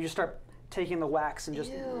candle, and you just start taking the wax and just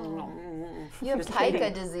You have just pica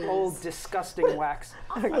eating disease. old disgusting wax.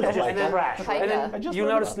 Just And then- trash. Pica. And I then just you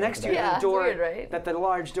learned notice about next that to you today. the Yeah, door weird, right? that the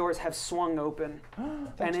large doors have swung open,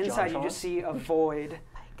 and inside you Sean. just see a void.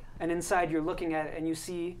 And inside you're looking at it and you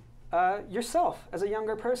see yourself as a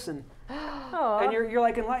younger person. Aw. And you're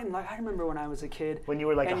like enlightened. Like I remember when I was a kid. When you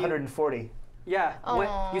were like And 140. Yeah. When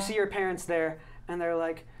Aw. you see your parents there, and they're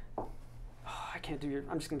like, oh, I can't do your.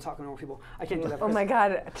 I'm just gonna talk to normal people. I can't do that. Oh my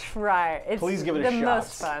God, try. It's Please give it a the shot.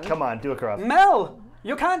 most fun. Come on, do a Gaurav. Mel,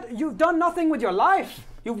 you can't. You've done nothing with your life.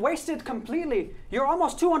 You've wasted completely. You're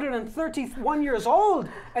almost 231 years old,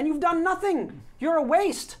 and you've done nothing. You're a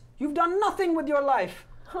waste. You've done nothing with your life.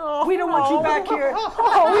 We don't want you back here.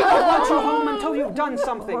 We don't want you home until you've done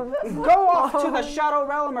something. Go off to the Shadow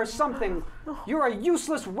Realm or something. You're a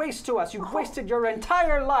useless waste to us. You've wasted your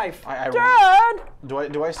entire life. Dad! Do I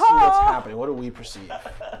see what's happening? What do we perceive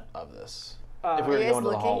of this? If we were to you go guys into the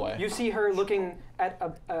looking? hallway. You see her looking at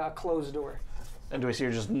a closed door. And do we see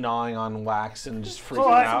her just gnawing on wax and just freaking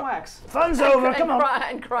Alright. Some out? wax. Fun's over, come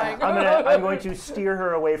on. Crying. I'm going to steer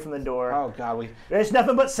her away from the door. Oh God, There's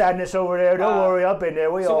nothing but sadness over there. Don't worry, I've been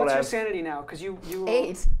there. We So all what's your have. sanity now? Because you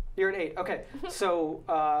 8. You're at 8. Okay. So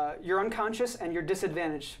you're unconscious and you're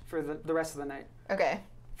disadvantaged for the rest of the night Okay.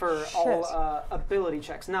 for all ability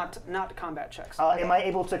checks, not combat checks. Am I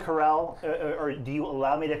able to corral, or do you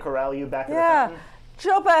allow me to corral you back to the Yeah. fountain?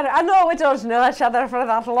 Jopper, I know we don't know each other for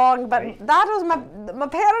that long, but Right. that was my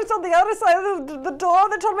parents on the other side of the door.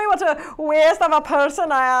 They told me what a waste of a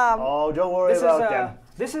person I am. Oh, don't worry about them.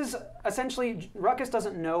 This is essentially, Ruckus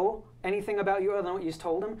doesn't know anything about you other than what you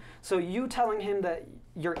told him. So you telling him that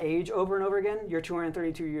your age over and over again, you're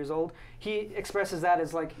 232 years old, he expresses that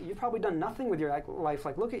as like, you've probably done nothing with your life.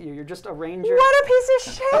 Like, look at you, you're just a ranger. What a piece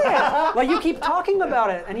of shit! Like, you keep talking about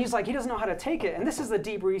it, and he's like, he doesn't know how to take it. And this is the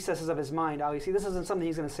deep recesses of his mind, obviously. This isn't something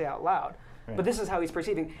he's going to say out loud. Right. But this is how he's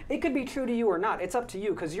perceiving. It could be true to you or not. It's up to you,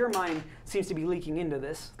 because your mind seems to be leaking into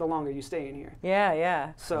this the longer you stay in here.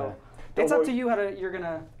 Yeah. So Don't it's up worry. to you how you're going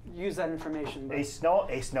to use that information. But It's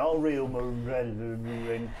not real,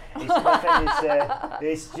 Mererenalreryn. It's nothing.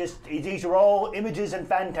 These are all images and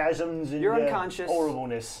phantasms and You're unconscious.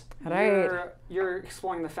 horribleness. You're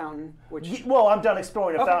exploring the fountain, which Well, I'm done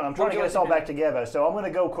exploring the Okay, fountain. I'm trying what to would get you us all like to back together. So I'm going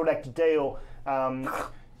to go collect Dayl.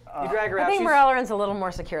 you drag her I out. think She's- Mererenalryn's a little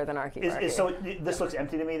more secure than Arky. So this looks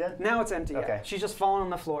empty to me then? now it's empty. Okay. Yeah. She's just fallen on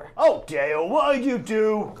the floor. Oh, Dayl, what did you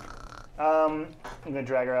do? I'm going to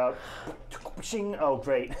drag her out. Oh,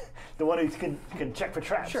 great. The one who can check for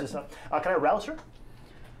traps or something. Can I rouse her?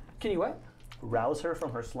 Can you what? Rouse her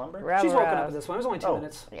from her slumber? She's woken up at this one. It was only 2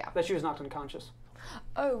 minutes Yeah. that she was knocked unconscious.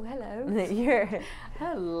 Oh, hello. You're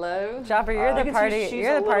Hello. Jopper. You're You the can see party. she's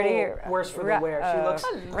You're a the party. little worse for the wear. She looks.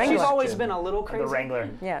 Hello. She's always Question. been a little crazy. The Wrangler.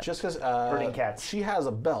 Yeah. Just because Herding cats. she has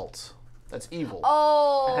a belt that's evil,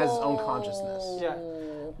 Oh. has its own consciousness. Yeah.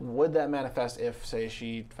 Would that manifest if, say,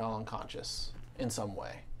 she fell unconscious in some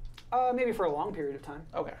way? Maybe for a long period of time.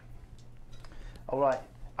 Okay. All right.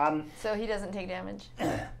 So he doesn't take damage?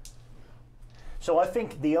 So I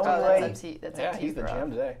think the only Oh, way. that's up to, that's Yeah, up to you, he's the Gaurav. GM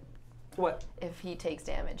today. What? If he takes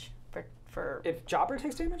damage for If Jopper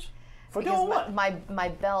takes damage? For because doing what? my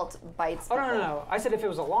belt bites. Oh, people. no. I said if it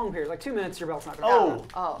was a long period, like 2 minutes, your belt's not going to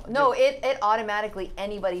Oh. Oh no! It automatically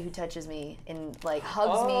anybody who touches me and like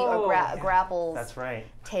hugs me or Oh. grapples That's right.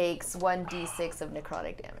 takes 1d6 of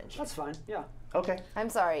necrotic damage. That's fine, yeah. Okay. I'm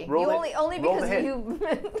sorry. Roll you it. only Roll the because hit.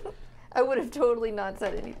 you. I would have totally not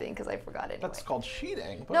said anything because I forgot anyway. That's called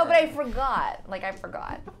cheating. No, but I forgot. Like I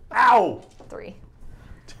forgot. Ow! 3.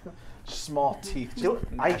 Small teeth Do- just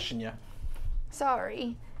I- mashing you.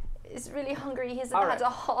 Sorry. He's really hungry. He hasn't All had right. a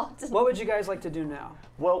hot. What would you guys like to do now?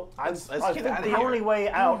 Well, Let's I get think outta the here. only way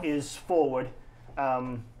out is forward.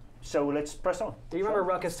 So let's press on. Do you remember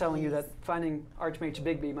Ruckus telling you that finding Archmage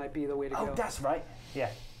Bigby might be the way to Oh, go? that's right. Yeah.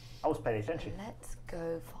 I was paying attention. Let's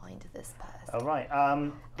go find this person. All right.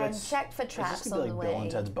 And Let's, check for Is this traps gonna on be the like Bill way.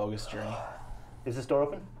 and Ted's Bogus Journey? is this door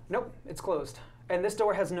open? Nope, it's closed. And this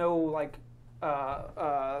door has no, like,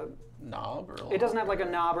 Knob or it doesn't have like a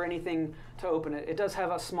knob or anything to open it. It does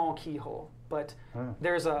have a small keyhole, but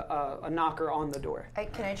there's a knocker on the door.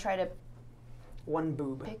 Can I try to One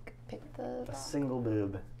boob. pick the? A single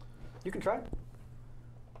boob. You can try.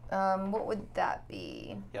 What would that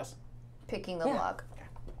be? Yes. Picking the lock.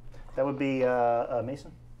 That would be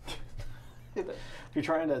Mason. If you're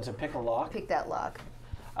trying to pick a lock. Pick that lock.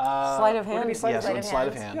 Sleight of Would it hand. be sleight Yes, of with hand? sleight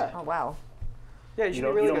of hands. hand. Yeah. Oh wow. Yeah, you You should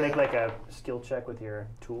don't, be really you don't good. make like a skill check with your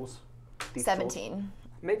tools? These tools? 17.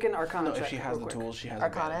 Make an Arcana No, check. if she has real the quick. tools, she has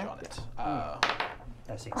Arcana? advantage on it.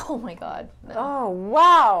 I see. Oh my god. No. Oh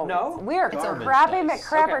wow. No? We're Garbage crappy dice.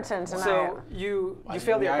 McCrapperton tonight. So you is it failed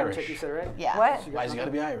gonna be the Arcana Irish? check, you said, right? Yeah. what? Why has he got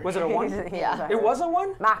to be Irish? Was it a 1? Yeah. It was a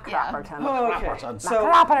 1? McCrapperton. Oh, okay. Macrapperton. So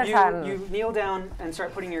Macrapperton. you kneel down and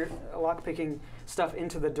start putting your lock-picking stuff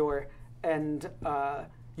into the door, and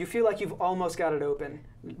you feel like you've almost got it open,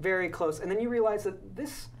 very close, and then you realize that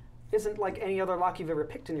this isn't like any other lock you've ever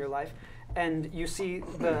picked in your life. And you see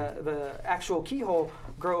the actual keyhole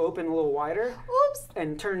grow open a little wider. Oops.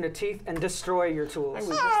 And turn to teeth and destroy your tools. It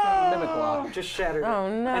was just a mimic lock. Just shattered it. Oh,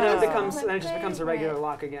 no. And then it just becomes a regular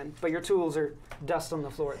lock again. But your tools are dust on the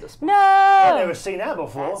floor at this point. I've No! never seen that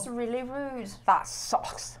before. That's really rude. That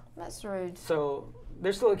sucks. That's rude. So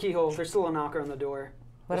there's still a keyhole. There's still a knocker on the door.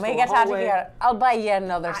 When There's we still a get out of hallway. here, I'll buy you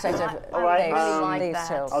another set of All right, these, really like these that.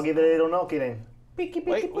 tools. I'll give it a little knocky then.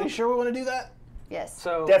 Wait, we sure we want to do that? Yes.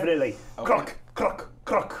 So Definitely. Okay. Crook, crook,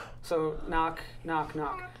 crook. So knock, knock,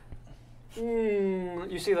 knock.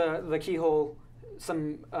 You see the keyhole.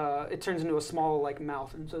 It turns into a small like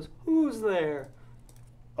mouth and says, "Who's there?"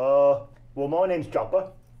 Well, my name's Jopper.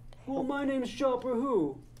 Well, my name's Jopper.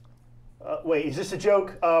 Who? Wait, is this a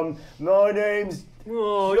joke? My name's...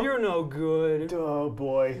 Oh, you're no good. Oh,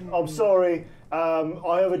 boy. I'm sorry.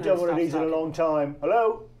 I haven't done one of stop these in a talking. long time.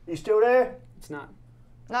 Hello? You still there? It's not.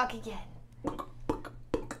 Knock again.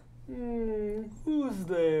 Who's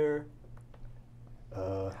there?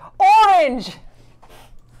 Orange!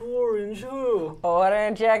 Orange. Who?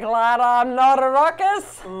 Orange, you glad I'm not a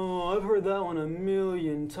ruckus? Oh, I've heard that one a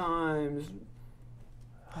million times.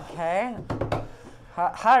 Okay.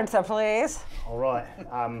 Hard to please. All right.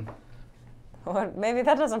 Well, maybe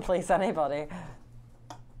that doesn't please anybody.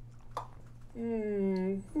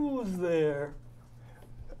 Who's there?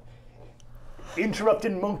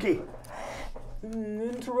 Interrupting monkey.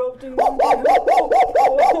 Interrupting.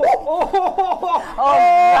 Oh,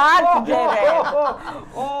 that did it.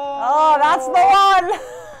 Oh, that's the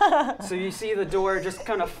one. So you see the door just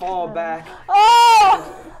kind of fall back.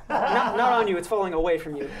 Oh! Not on you, it's falling away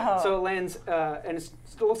from you. So it lands, and it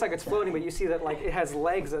looks like it's floating, but you see that like it has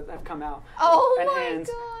legs that have come out. Oh and my hands,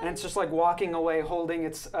 God. and it's just like walking away, holding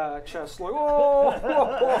its chest, like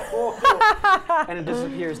and it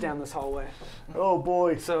disappears down this hallway. Oh,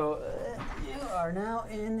 boy. So you are now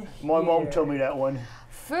in. My mom here. told me that one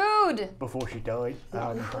Food. before she died.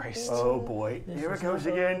 Oh, Christ. Oh, boy. This Here it is goes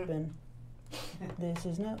not again. open. This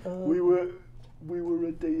is not open. We were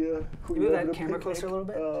at the... Can you move that camera closer a little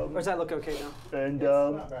bit? Or does that look okay now? And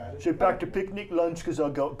not bad. so back to picnic lunch because I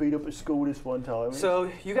got beat up at school this one time. So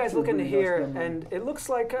you guys look into Really nice here, memory. and it looks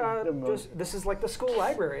like this is like the school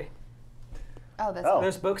library. Oh, that's. Oh.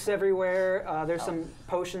 There's books everywhere. There's some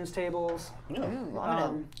potions tables. Ooh,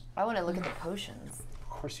 I want to look at the potions. Of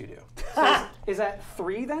course you do. Is that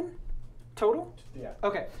 3 then? Total? Yeah.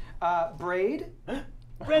 Okay. Braid,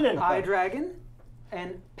 Brennan. Eye Dragon,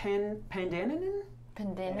 and Pandanin?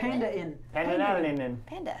 Pandana. Panda-in.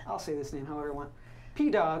 Panda. I'll say this name however I want.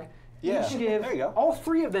 P-Dog. Yeah, Each give, there you go. all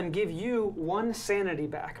 3 of them give you 1 sanity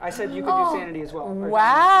back. I said you could do sanity as well. or-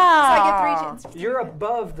 Wow. So I get 3 chances. You're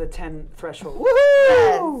above the 10 threshold.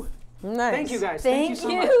 Woohoo! Nice. Thank you guys. Thank you so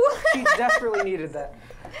you. much. She desperately needed that.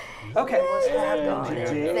 Okay.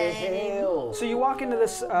 Jail. So you walk into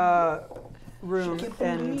this room,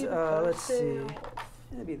 and let's see.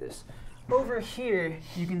 Maybe this. Over here,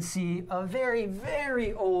 you can see a very,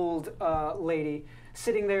 very old lady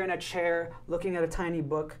sitting there in a chair, looking at a tiny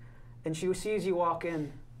book, and she sees you walk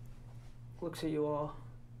in, looks at you all.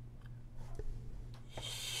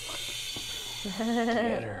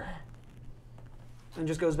 Get her. And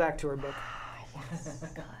just goes back to her book.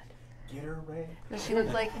 Get her, Ray. Does she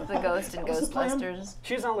look like the ghost in Ghostbusters?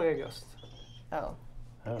 She does not look like a ghost. Oh.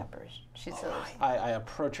 Jopper. She's so. I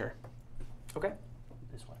approach her. Okay.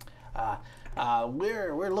 This one.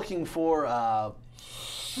 We're looking for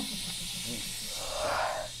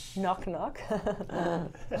Knock, knock.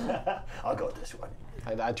 I'll go with this one.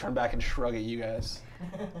 I turn back and shrug at you guys.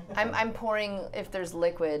 I'm pouring. If there's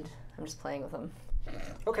liquid, I'm just playing with them.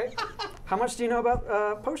 Okay. How much do you know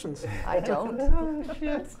about potions? I don't.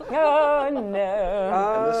 Oh, no.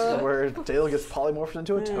 And this is where Dayl gets polymorphed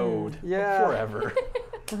into a toad. yeah. Forever.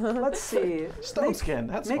 Let's see. Stone skin.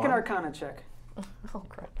 That's Make fun. an Arcana check. Oh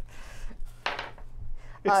crap.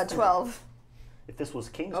 12. If this was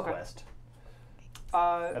King's Okay. Quest,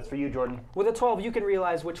 Uh, that's for you, Jordan. with a 12, you can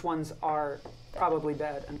realize which ones are probably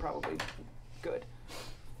bad and probably good.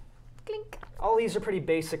 Clink. All these are pretty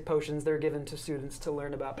basic potions. They're given to students to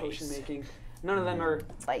learn about potion making. None of them are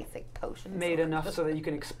Basic potions. made enough so that you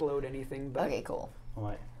can explode anything. But Okay, cool. All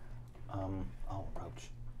right. I'll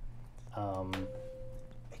approach.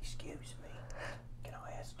 Excuse me. Can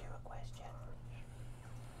I ask you a question?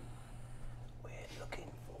 We're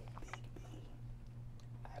looking for Bigby.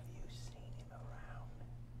 Have you seen him around?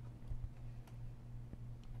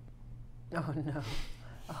 Oh, no.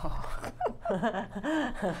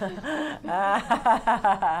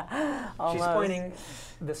 she's pointing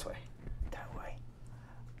this way. That way.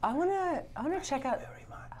 I wanna check out. Very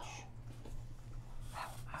much.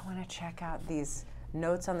 I I want to check out these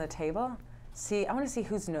notes on the table. See, I want to see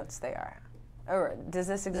whose notes they are. Or does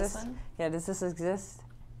this exist? one? Yeah, does this exist?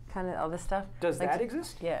 Kind of all this stuff? Does Like, that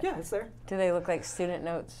exist? Yeah. Yeah, it's there. Do they look like student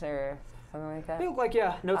notes or something like that? They look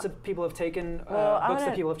like, notes that people have taken, Well, I books that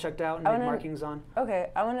wanna- people have checked out and I made wanna- markings on. Okay,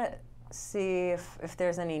 I want to see if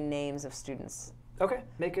there's any names of students. Okay,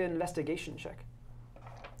 make an investigation check.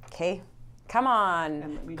 Okay, come And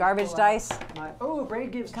let on, me garbage pull out dice.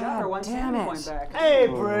 Braid gives God Jopper 1 damn sanity it. point back. Hey,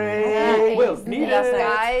 Brigade! Will, need That's it.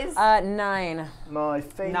 nice. Guys. 9. My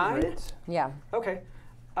favorite Yeah. Okay.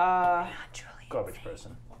 garbage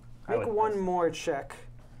person. I Make would- one more check.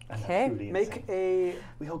 I'm not Okay. truly Make insane. a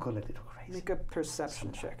We all go a little crazy. make a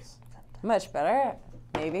perception check. Much better,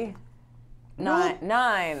 maybe.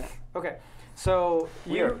 9. Okay. So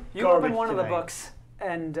We are you open garbage one of the tonight. books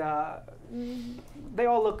and they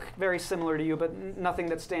all look very similar to you, but nothing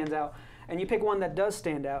that stands out. And you pick one that does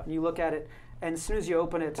stand out, and you look at it, and as soon as you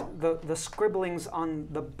open it, the scribblings on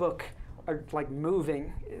the book are like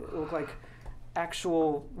moving. It look like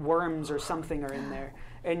actual worms or something are in there,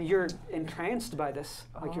 and you're entranced by this.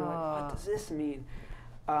 Like you're like, what does this mean?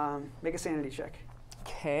 Make a sanity check.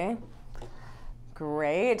 Okay.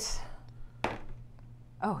 Great.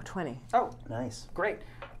 Oh, 20. Oh, Nice. great.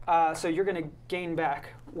 So you're going to gain back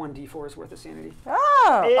 1d4's worth of sanity.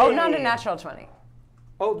 Oh! Oh, not a Hey. natural 20.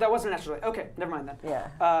 Oh, that wasn't naturally. Okay, never mind then.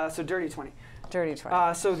 Yeah. So dirty 20. Dirty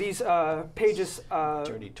 20. So these pages,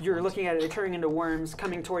 Dirty you're 20. looking at it, they're turning into worms,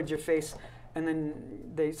 coming towards your face, and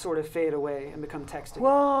then they sort of fade away and become text again.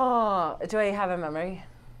 Whoa! Do I have a memory?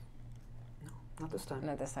 Not this time.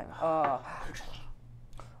 Not this time. Oh.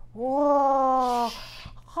 Whoa!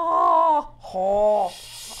 Oh! Oh!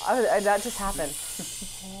 That just happened.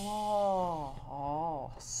 Oh,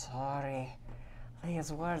 oh, sorry.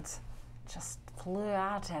 These words just flew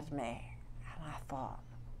out at me, and I thought,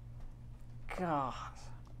 God,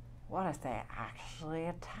 what if they actually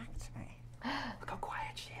attacked me? Look how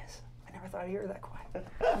quiet she is. I never thought I'd hear her that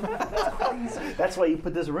quiet. That's why you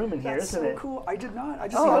put this room in here, That's isn't so it? cool. I did not. I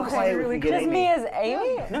just Oh, see how okay. quiet We really can get Just Amy. me as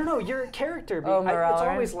Amy? No, your character. Oh, It's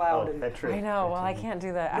Mererenalreryn. always loud. Oh, and, that's true. I know. Well, I can't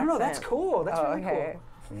do that. no, that's accent. cool. That's Oh, really okay. cool.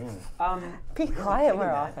 Be quiet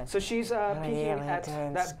more often. So she's peeking Really at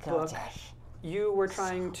doing that book. Scottish. You were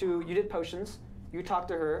trying to. You did potions. You talked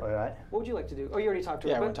to her. All right. What would you like to do? Oh, you already talked to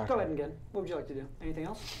Yeah, her. I But talked go to ahead and again. What would you like to do? Anything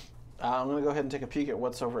else? I'm going to go ahead and take a peek at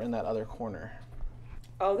what's over in that other corner.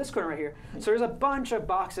 Oh, this corner right here. So there's a bunch of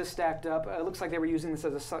boxes stacked up. It looks like they were using this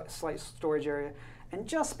as a slight storage area. And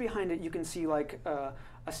just behind it, you can see like a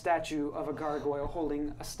statue of a gargoyle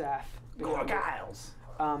holding a staff. behind it. Gorgiles.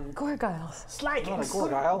 Gorgiles. Slidings.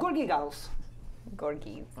 Gorgile. Gorgigals.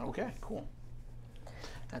 Gorky. Okay, cool.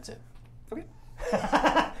 That's it. Okay.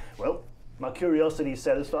 Well, my curiosity is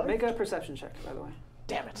satisfied. Make a perception check, by the way.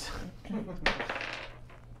 Damn it.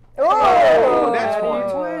 Oh! That's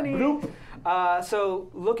Natty 20. Bloop. So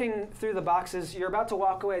looking through the boxes, you're about to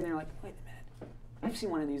walk away, and you're like, wait a minute. I've seen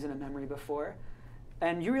one of these in a memory before.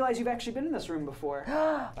 And you realize you've actually been in this room before.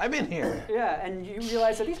 I've been here. Yeah, and you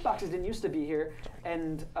realize that these boxes didn't used to be here.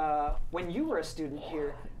 And when you were a student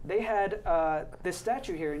here, they had this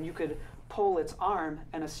statue here, and you could pull its arm,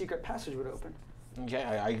 and a secret passage would open. Okay,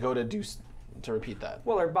 I go to to repeat that.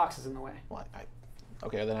 Well, there are boxes in the way. Well,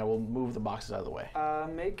 okay, then I will move the boxes out of the way.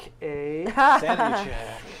 Make a Sanity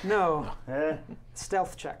check. no Eh?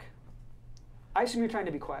 stealth check. I assume you're trying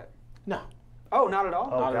to be quiet. No. Oh, not at all.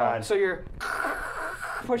 Oh, Not at all. God. So you're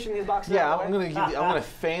pushing these boxes Yeah, out of I'm the way? gonna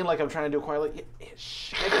feign like I'm trying to do it quietly.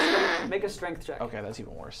 Shh. Make a strength check. Okay, that's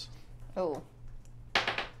even worse. Oh.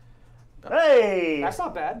 Hey! That's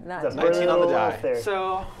not bad. Not That's too 19 on the real die. off there.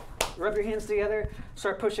 So rub your hands together,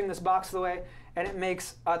 start pushing this box away, and it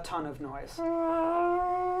makes a ton of noise.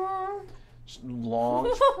 Just long.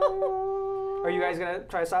 Are you guys gonna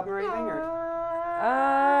try to stop him or anything?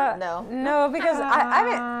 Or? No. No, because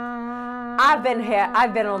I've been here.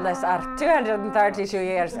 I've been on this earth 232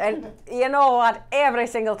 years, and you know what? Every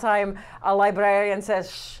single time a librarian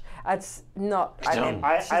says shh, it's not. I mean,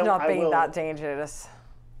 I- she's I- not I being will- that dangerous.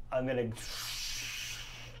 I'm gonna.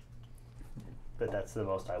 But that's the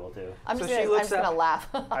most I will do. I'm So just she gonna, I'm looks just gonna up- laugh.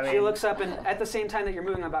 I mean, She looks up, and at the same time that you're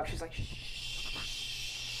moving about, she's like,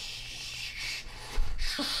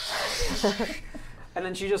 and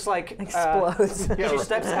then she just like Explodes. she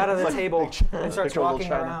steps out of the table and starts picture a little walking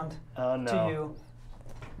China. around oh to no. you.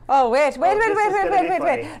 Oh wait! this is gonna be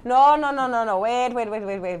funny. No!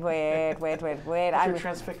 Wait! I'm You're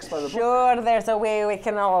transfixed by the book. sure there's a way we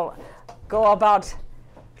can all go about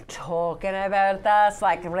talking about this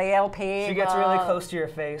like real people. She gets really close to your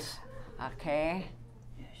face. Okay.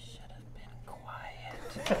 You should have been quiet.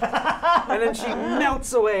 And then she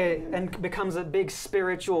melts away and becomes a big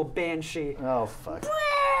spiritual banshee. Oh, fuck.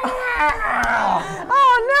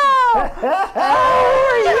 Oh no!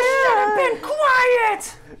 Been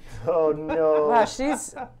quiet! Oh, no. Wow,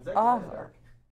 she's awful. Dark.